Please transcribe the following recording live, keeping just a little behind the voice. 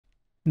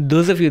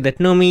Those of you that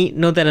know me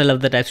know that I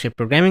love the TypeScript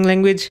programming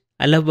language.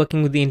 I love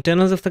working with the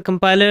internals of the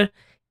compiler,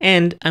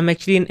 and I'm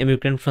actually an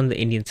immigrant from the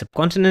Indian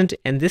subcontinent,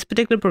 and this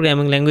particular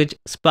programming language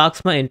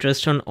sparks my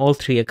interest on all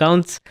three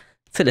accounts.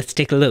 So let's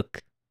take a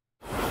look.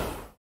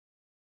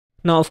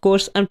 Now, of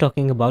course, I'm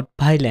talking about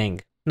BhaiLang.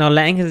 Now,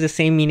 lang has the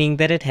same meaning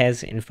that it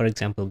has in, for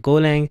example,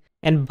 Golang,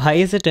 and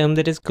bhai is a term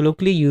that is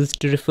colloquially used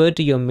to refer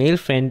to your male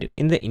friend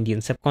in the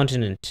Indian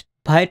subcontinent.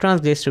 Bhai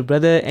translates to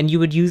brother, and you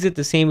would use it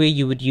the same way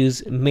you would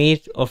use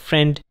mate or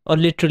friend or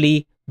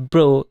literally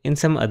bro in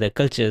some other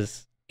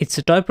cultures. It's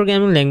a toy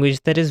programming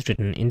language that is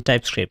written in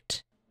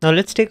TypeScript. Now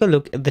let's take a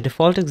look at the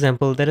default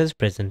example that is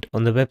present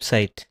on the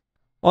website.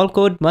 All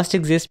code must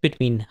exist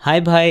between hi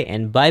bhai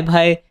and bye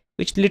bhai,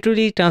 which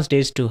literally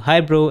translates to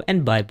hi bro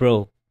and bye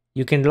bro.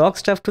 You can log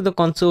stuff to the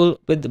console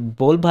with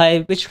bol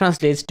bhai, which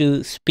translates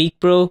to speak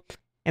bro,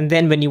 and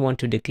then when you want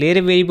to declare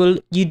a variable,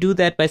 you do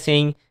that by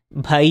saying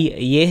bhai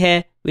ye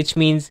hai, which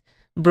means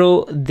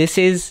bro this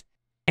is,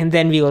 and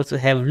then we also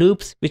have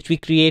loops which we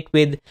create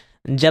with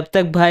jab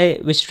tak bhai,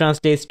 which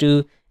translates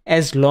to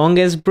as long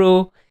as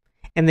bro,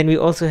 and then we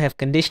also have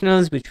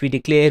conditionals which we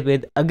declare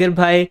with agar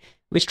bhai,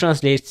 which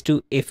translates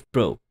to if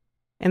bro.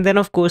 And then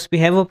of course we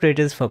have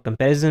operators for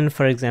comparison,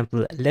 for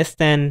example less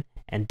than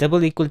and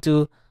double equal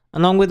to,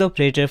 along with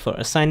operator for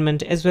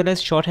assignment as well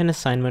as shorthand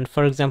assignment,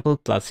 for example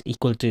plus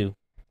equal to.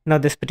 Now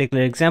this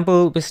particular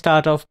example we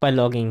start off by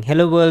logging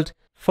hello world,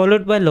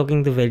 followed by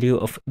logging the value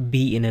of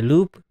b in a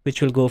loop,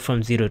 which will go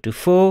from 0 to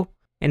 4,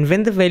 and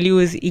when the value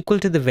is equal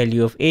to the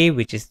value of a,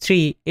 which is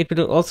 3, it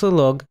will also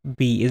log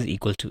b is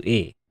equal to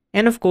a.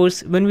 And of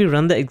course when we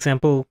run the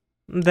example,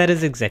 that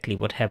is exactly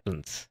what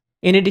happens.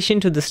 In addition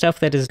to the stuff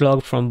that is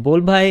logged from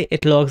bol bhai,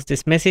 it logs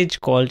this message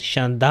called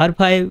shandar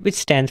bhai, which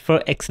stands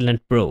for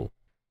excellent bro.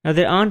 Now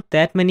there aren't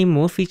that many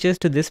more features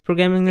to this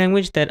programming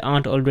language that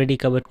aren't already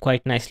covered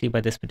quite nicely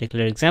by this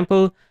particular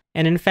example,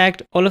 and in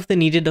fact all of the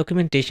needed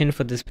documentation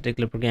for this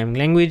particular programming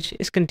language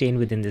is contained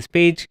within this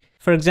page.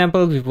 For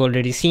example, we've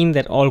already seen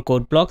that all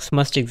code blocks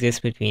must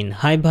exist between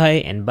hi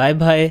bhai and bye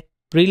bhai.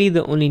 Really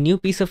the only new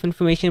piece of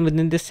information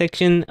within this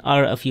section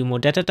are a few more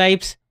data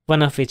types,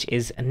 one of which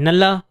is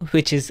nulla,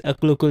 which is a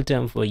colloquial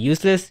term for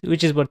useless,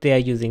 which is what they are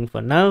using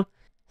for null,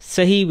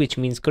 sahi, which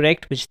means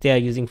correct, which they are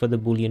using for the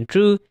boolean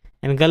true,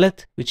 and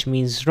galat, which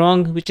means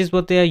wrong, which is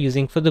what they are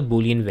using for the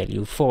boolean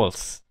value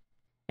false.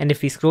 And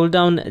if we scroll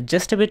down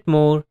just a bit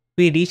more,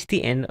 we reach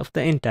the end of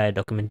the entire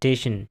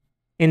documentation.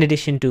 In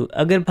addition to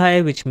agar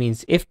bhai, which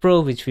means if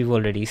bro, which we've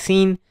already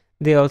seen,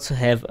 they also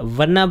have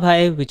varna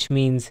bhai, which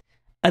means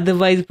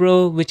otherwise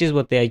bro, which is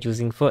what they are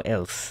using for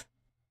else.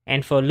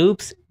 And for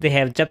loops, they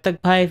have jab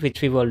tak bhai,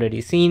 which we've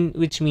already seen,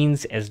 which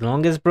means as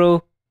long as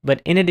bro.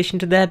 But in addition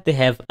to that, they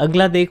have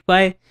agla dekh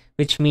bhai,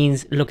 which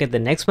means look at the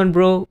next one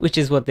bro, which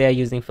is what they are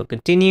using for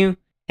continue.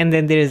 And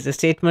then there is the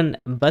statement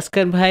bas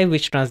kar bhai,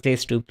 which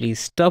translates to please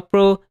stop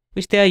bro,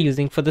 which they are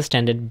using for the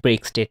standard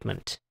break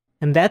statement.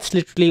 And that's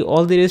literally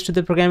all there is to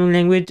the programming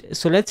language,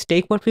 so let's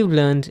take what we've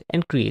learned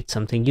and create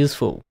something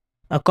useful.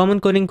 A common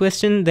coding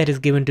question that is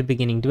given to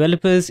beginning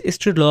developers is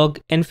to log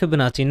n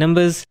Fibonacci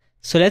numbers,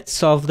 so let's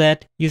solve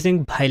that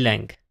using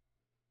BhaiLang.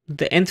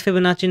 The nth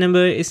Fibonacci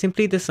number is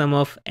simply the sum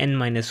of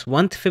n-1th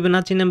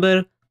Fibonacci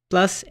number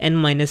plus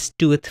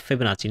n-2th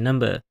Fibonacci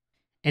number.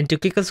 And to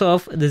kick us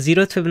off, the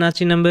 0th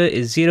Fibonacci number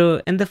is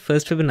 0 and the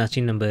first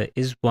Fibonacci number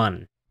is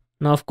 1.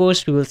 Now of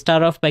course we will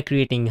start off by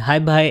creating hi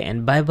bhai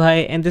and bye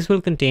bye, and this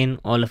will contain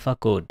all of our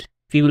code.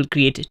 We will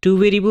create two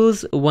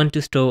variables, one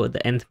to store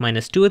the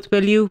nth-2th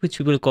value, which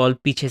we will call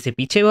piche se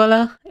piche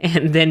wala,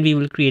 and then we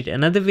will create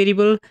another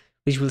variable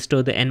which will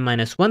store the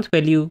n-1th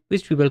value,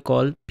 which we will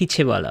call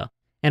piche wala.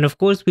 And of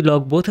course we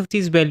log both of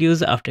these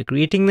values after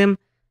creating them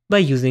by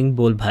using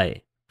bol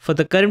bhai. For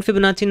the current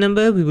Fibonacci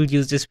number, we will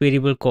use this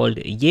variable called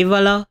ye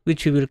wala,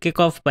 which we will kick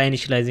off by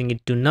initializing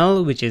it to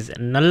null, which is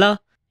nulla.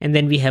 And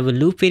then we have a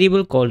loop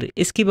variable called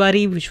iski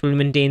bari, which will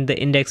maintain the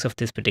index of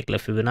this particular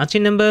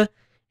Fibonacci number.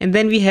 And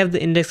then we have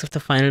the index of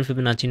the final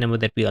Fibonacci number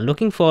that we are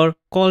looking for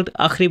called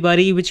akhri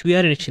bari, which we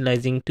are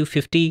initializing to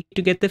 50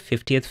 to get the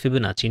 50th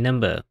Fibonacci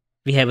number.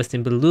 We have a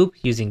simple loop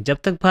using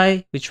jab tak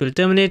bhai, which will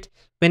terminate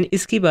when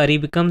iski bari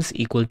becomes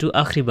equal to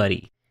akhri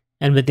bari.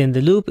 And within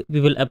the loop,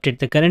 we will update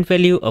the current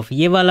value of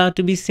ye wala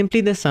to be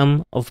simply the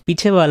sum of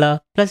piche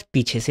wala plus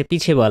piche se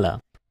piche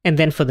wala. And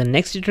then for the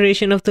next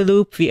iteration of the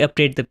loop, we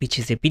update the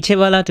piche se piche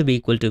wala to be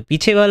equal to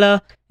piche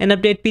wala and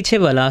update piche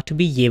wala to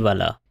be ye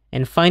wala.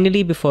 And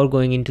finally, before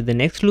going into the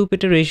next loop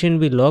iteration,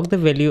 we log the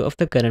value of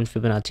the current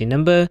Fibonacci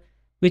number,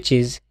 which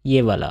is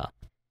ye wala.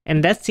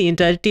 And that's the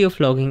entirety of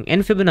logging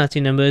n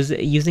Fibonacci numbers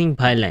using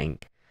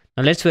BhaiLang.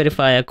 Now let's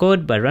verify our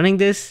code by running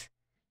this.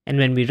 And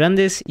when we run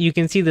this, you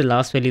can see the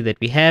last value that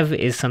we have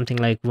is something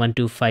like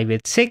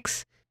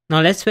 12586.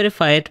 Now let's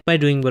verify it by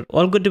doing what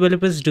all good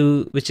developers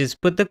do, which is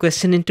put the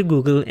question into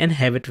Google and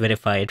have it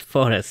verify it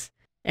for us.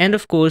 And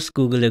of course,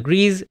 Google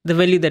agrees the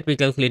value that we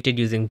calculated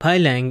using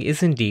BhaiLang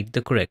is indeed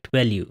the correct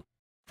value.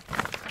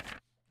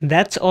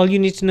 That's all you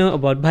need to know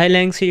about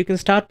BhaiLang, so you can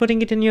start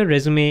putting it in your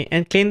resume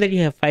and claim that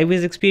you have 5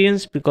 years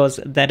experience, because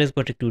that is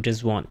what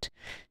recruiters want.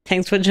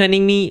 Thanks for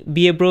joining me.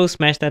 Be a bro,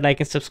 smash that like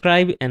and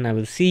subscribe, and I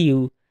will see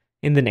you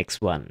in the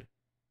next one.